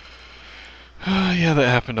 Yeah, that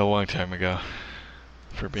happened a long time ago,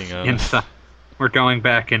 for being honest. We're going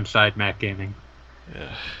back inside Mac Gaming.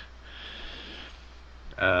 Yeah.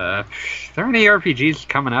 Are there any RPGs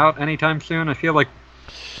coming out anytime soon? I feel like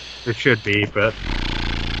there should be, but...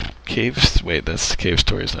 Caves? Wait, that's Cave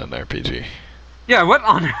Story's not an RPG. Yeah, what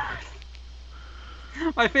on earth?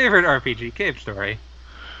 My favorite RPG, Cave Story.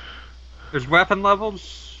 There's weapon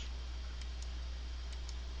levels.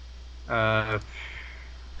 Yeah,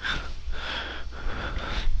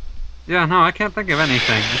 no, I can't think of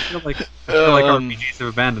anything. I feel like RPGs have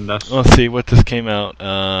abandoned us. Let's see what this came out.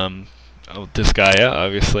 Disgaea,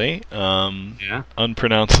 obviously. Yeah.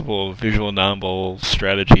 Unpronounceable visual novel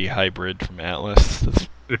strategy hybrid from Atlas.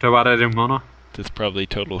 Utawara de Mono. That's probably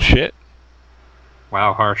total shit.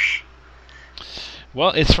 Wow, harsh.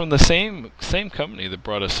 Well, it's from the same company that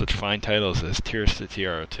brought us such fine titles as Tears to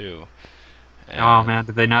TRO2. Oh man,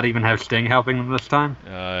 did they not even have Sting helping them this time?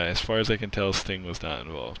 As far as I can tell, Sting was not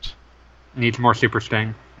involved. Needs more Super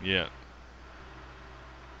Sting. Yeah.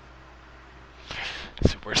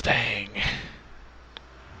 Super Sting.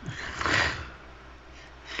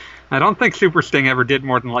 I don't think Super Sting ever did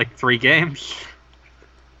more than like 3 games.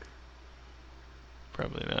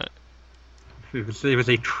 Probably not. It was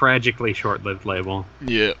a tragically short-lived label.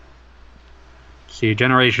 Yeah. See,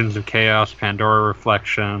 Generations of Chaos, Pandora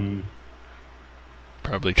Reflection.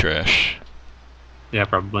 Probably trash. Yeah,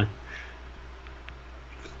 probably.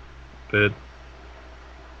 But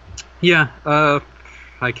yeah,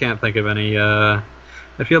 I can't think of any. I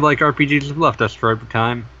feel like RPGs have left us for a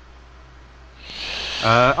time.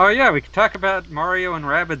 Oh yeah, we could talk about Mario and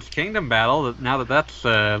Rabbids Kingdom Battle. Now that's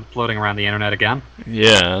floating around the internet again.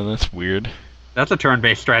 Yeah, that's weird. That's a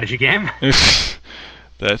turn-based strategy game.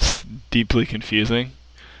 That's deeply confusing.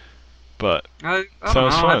 But I don't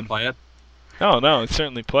sounds know, fun. I'd play it. No, it's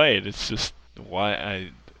certainly played. It's just why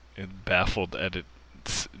I am baffled at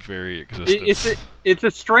its very existence. It's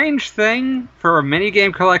a strange thing for a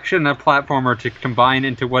minigame collection and a platformer to combine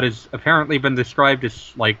into what has apparently been described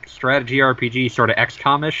as like strategy RPG sort of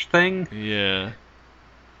XCOM-ish thing. Yeah.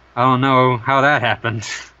 I don't know how that happened.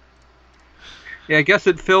 Yeah, I guess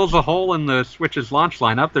it fills a hole in the Switch's launch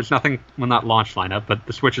lineup. There's nothing, well, not launch lineup, but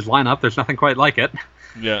the Switch's lineup. There's nothing quite like it.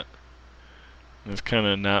 Yeah. There's kind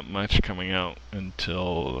of not much coming out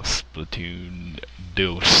until Splatoon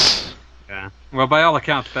Dose. Yeah. Well, by all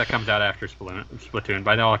accounts, that comes out after Splatoon.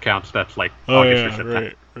 By all accounts, that's like Oh August or yeah,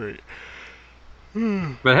 September.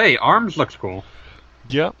 right. But hey, ARMS looks cool.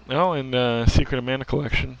 Yeah. Oh, and Secret of Mana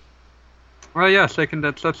collection. Well, yeah, Second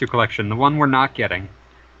Setsu collection, the one we're not getting.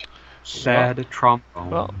 Sad trombone.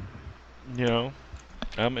 Well, you know,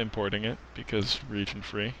 I'm importing it because region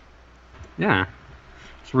free. Yeah.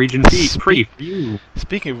 It's region free for you.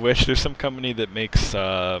 Speaking of which, there's some company that makes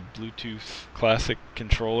Bluetooth classic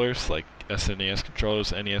controllers, like SNES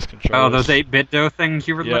controllers, NES controllers. Oh, those 8-bit-do things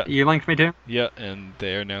you linked me to? Yeah, and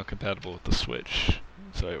they are now compatible with the Switch.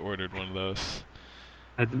 So I ordered one of those.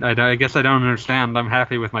 I guess I don't understand. I'm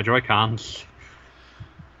happy with my Joy-Cons.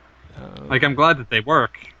 Like, I'm glad that they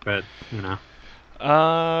work, but, you know.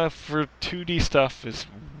 For 2D stuff is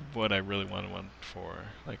what I really want one for.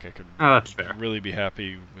 Like, I could that's fair. really be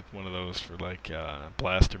happy with one of those for, like,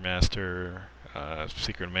 Blaster Master,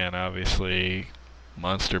 Secret of Mana, obviously,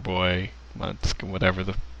 Monster Boy, whatever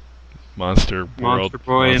the Monster World. Monster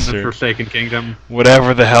Boy in the Forsaken Kingdom.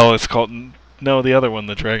 Whatever the hell it's called. No, the other one,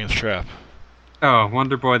 the Dragon's Trap. Oh,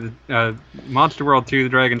 Wonder Boy, Monster World 2, the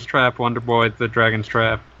Dragon's Trap, Wonder Boy, the Dragon's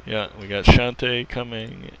Trap. Yeah, we got Shantae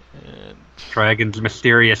coming, and Dragon's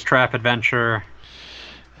Mysterious Trap Adventure.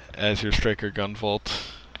 Azure Striker Gunvolt,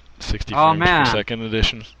 60 Oh, frames man. per second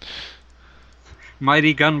edition.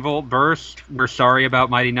 Mighty Gunvolt Burst. We're sorry about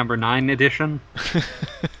Mighty Number 9 edition.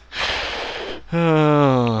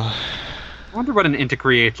 Oh. I wonder what an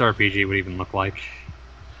Intercreates RPG would even look like.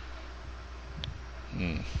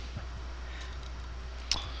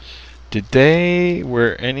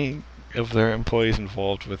 Were any of their employees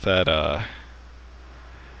involved with that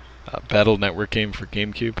Battle Network game for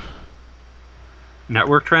GameCube?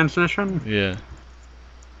 Network Transmission? Yeah.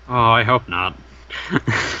 Oh, I hope not.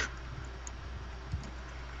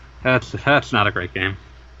 That's not a great game.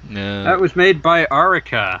 No. That was made by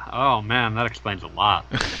Arica. Oh man, that explains a lot.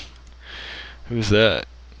 Who's that?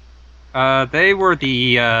 They were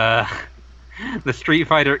the Street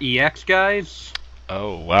Fighter EX guys.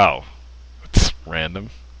 Oh, wow. That's random.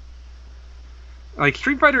 Like,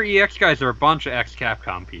 Street Fighter EX guys are a bunch of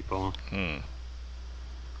ex-Capcom people.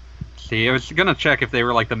 See, I was gonna check if they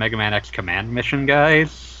were like the Mega Man X Command Mission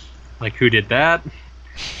guys. Like, who did that?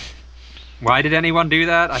 Why did anyone do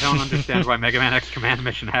that? I don't understand why Mega Man X Command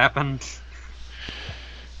Mission happened.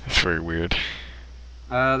 That's very weird.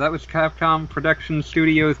 That was Capcom Production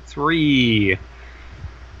Studio 3.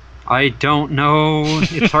 I don't know.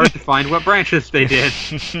 It's hard to find what branches they did.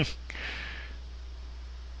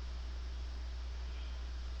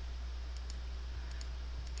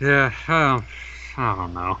 Yeah, I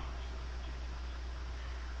don't know.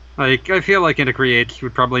 Like, I feel like Into Creates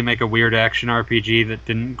would probably make a weird action RPG that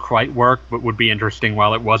didn't quite work, but would be interesting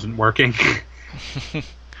while it wasn't working.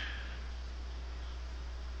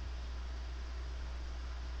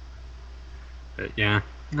 But yeah,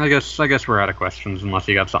 I guess we're out of questions unless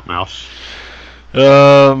you got something else. We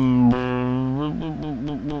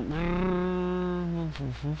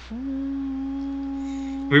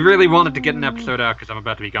really wanted to get an episode out because I'm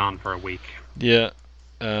about to be gone for a week. Yeah.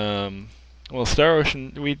 Well, Star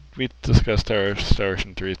Ocean, we discussed Star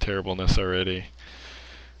Ocean 3's terribleness already.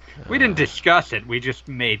 We didn't discuss it, we just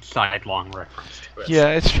made sidelong reference to it. Yeah,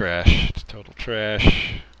 it's trash. It's total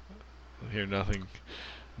trash. I hear nothing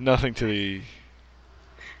to the...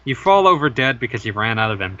 You fall over dead because you ran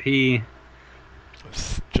out of MP.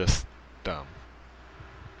 It's just dumb.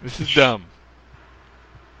 This is dumb.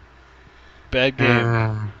 Bad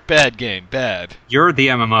game. Bad game. Bad. You're the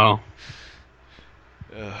MMO.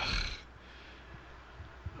 Ugh.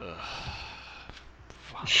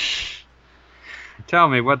 Tell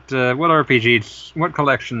me, what RPGs, what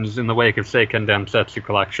collections in the wake of Seiken Densetsu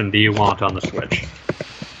Collection do you want on the Switch?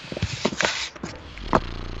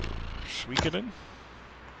 Suikoden?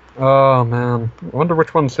 Oh man, I wonder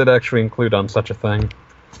which ones they'd actually include on such a thing.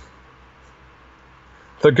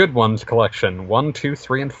 The Good Ones collection, 1, 2,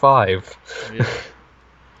 3, and 5. Yeah.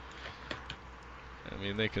 I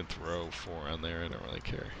mean, they could throw 4 on there, I don't really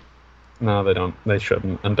care. No, they don't. They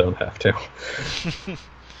shouldn't, and don't have to.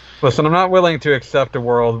 Listen, I'm not willing to accept a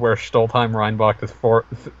world where Stoltheim Reinbach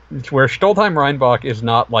is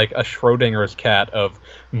not like a Schrodinger's cat of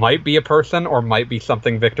might be a person or might be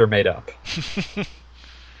something Victor made up.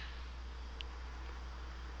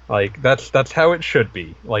 Like, that's how it should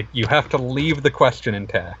be. Like, you have to leave the question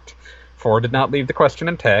intact. 4 did not leave the question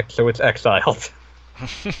intact, so it's exiled.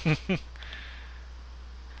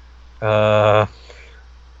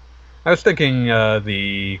 I was thinking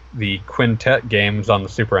the Quintet games on the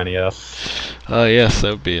Super NES. Oh, yes,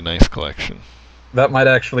 that would be a nice collection. That might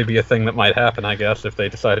actually be a thing that might happen, I guess, if they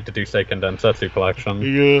decided to do Seiken Densetsu Collection.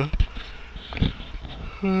 Yeah.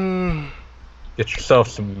 Get yourself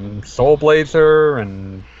some Soul Blazer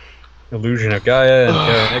and Illusion of Gaia and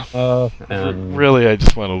Terra Enigma and... Really, I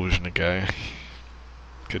just want Illusion of Gaia.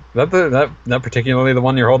 Good. That particularly the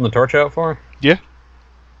one you're holding the torch out for? Yeah.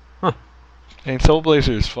 Huh. And Soul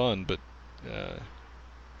Blazer is fun, but...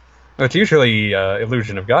 It's usually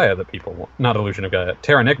Illusion of Gaia that people want. Not Illusion of Gaia.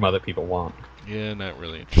 Terra Enigma that people want. Yeah, not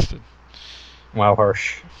really interested. Wow,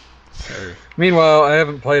 harsh. Sorry. Meanwhile, I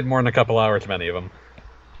haven't played more than a couple hours of any of them.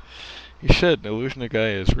 You should. Illusion of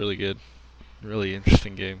Gaia is really good. Really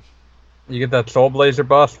interesting game. You get that Soul Blazer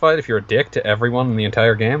boss fight if you're a dick to everyone in the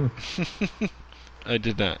entire game? I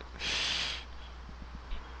did not.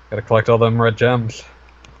 Gotta collect all them red gems.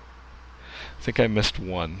 I think I missed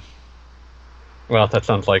one. Well, that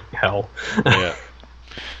sounds like hell. Yeah.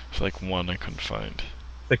 It's like one I couldn't find.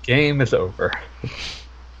 The game is over.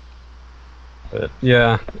 But,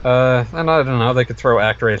 yeah. And I don't know, they could throw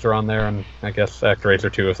ActRaiser on there, and I guess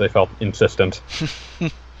ActRaiser 2 if they felt insistent.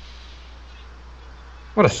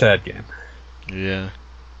 What a sad game. Yeah.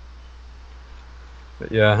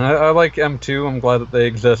 But yeah, I like M2. I'm glad that they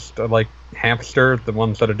exist. I like Hamster, the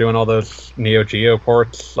ones that are doing all those Neo Geo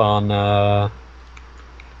ports on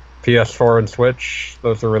PS4 and Switch.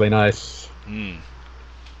 Those are really nice.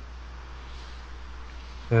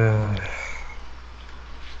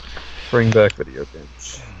 Bring back video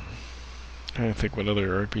games. I don't think what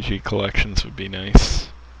other RPG collections would be nice.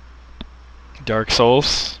 Dark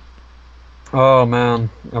Souls? Oh man,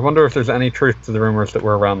 I wonder if there's any truth to the rumors that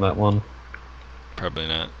were around that one. Probably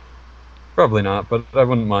not. Probably not, but I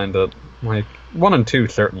wouldn't mind it. Like, 1 and 2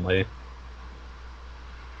 certainly.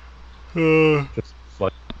 Just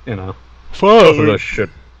like, you know. Fallout. Both of those should.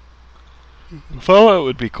 Fallout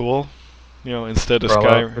would be cool. You know, instead of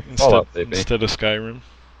Fallout, instead of Skyrim.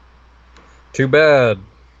 Too bad.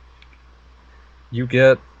 You'll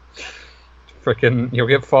get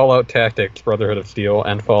Fallout Tactics, Brotherhood of Steel,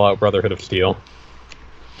 and Fallout Brotherhood of Steel.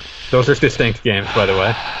 Those are distinct games, by the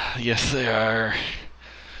way. Yes, they are.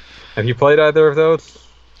 Have you played either of those?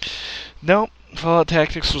 Nope. Fallout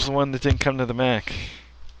Tactics was the one that didn't come to the Mac.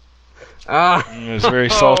 Ah! I was very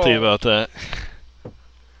salty about that.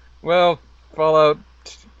 Well, Fallout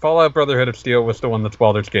Brotherhood of Steel was the one that's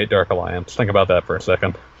Baldur's Gate Dark Alliance. Think about that for a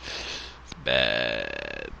second. It's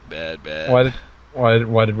bad.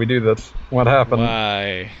 Why did we do this? What happened?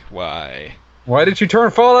 Why? Why did you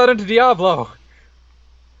turn Fallout into Diablo?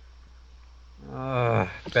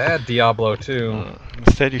 Bad Diablo 2.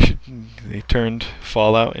 Instead, they turned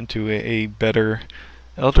Fallout into a better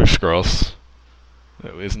Elder Scrolls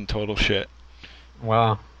that isn't total shit.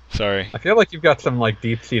 Wow. Sorry. I feel like you've got some like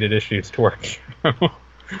deep-seated issues to work through.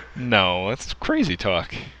 No, that's crazy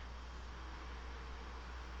talk.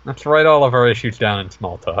 Let's write all of our issues down in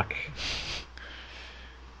small talk.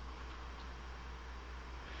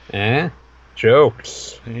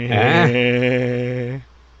 Jokes. The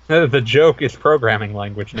joke is programming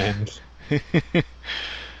language names.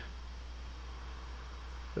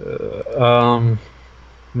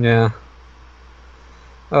 Yeah.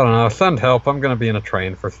 I don't know. Send help. I'm gonna be in a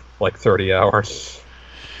train for like 30 hours.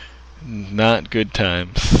 Not good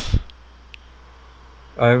times.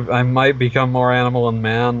 I might become more animal than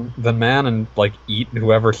man and like eat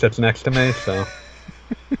whoever sits next to me, so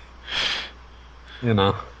you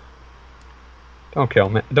know. Don't kill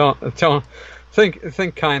me. Don't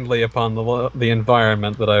think kindly upon the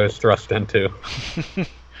environment that I was thrust into.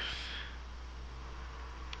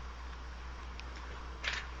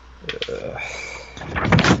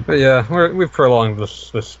 But yeah, we've prolonged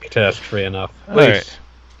this catastrophe enough. Please Alright.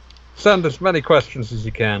 send as many questions as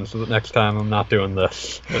you can, so that next time I'm not doing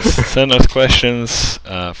this. Send us questions.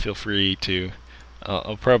 Feel free to.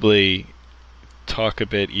 I'll probably talk a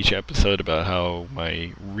bit each episode about how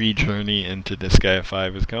my re-journey into Disgaea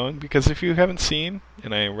 5 is going, because if you haven't seen,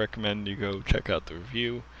 and I recommend you go check out the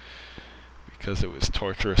review, because it was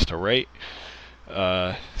torturous to write,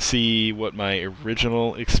 see what my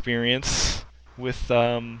original experience with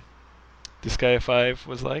Disgaea 5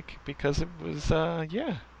 was like, because it was,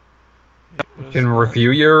 yeah. You can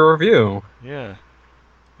review your review. Yeah.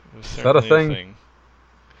 It was Is that a certainly thing?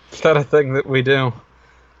 Is that a thing that we do?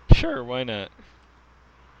 Sure, why not?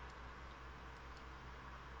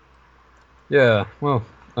 Yeah, well,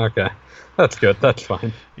 okay. That's good, that's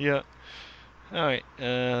fine. Yeah. Alright,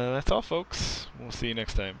 that's all, folks. We'll see you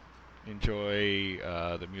next time. Enjoy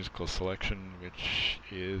the musical selection, which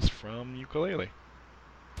is from Ukulele.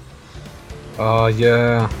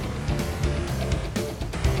 Yeah.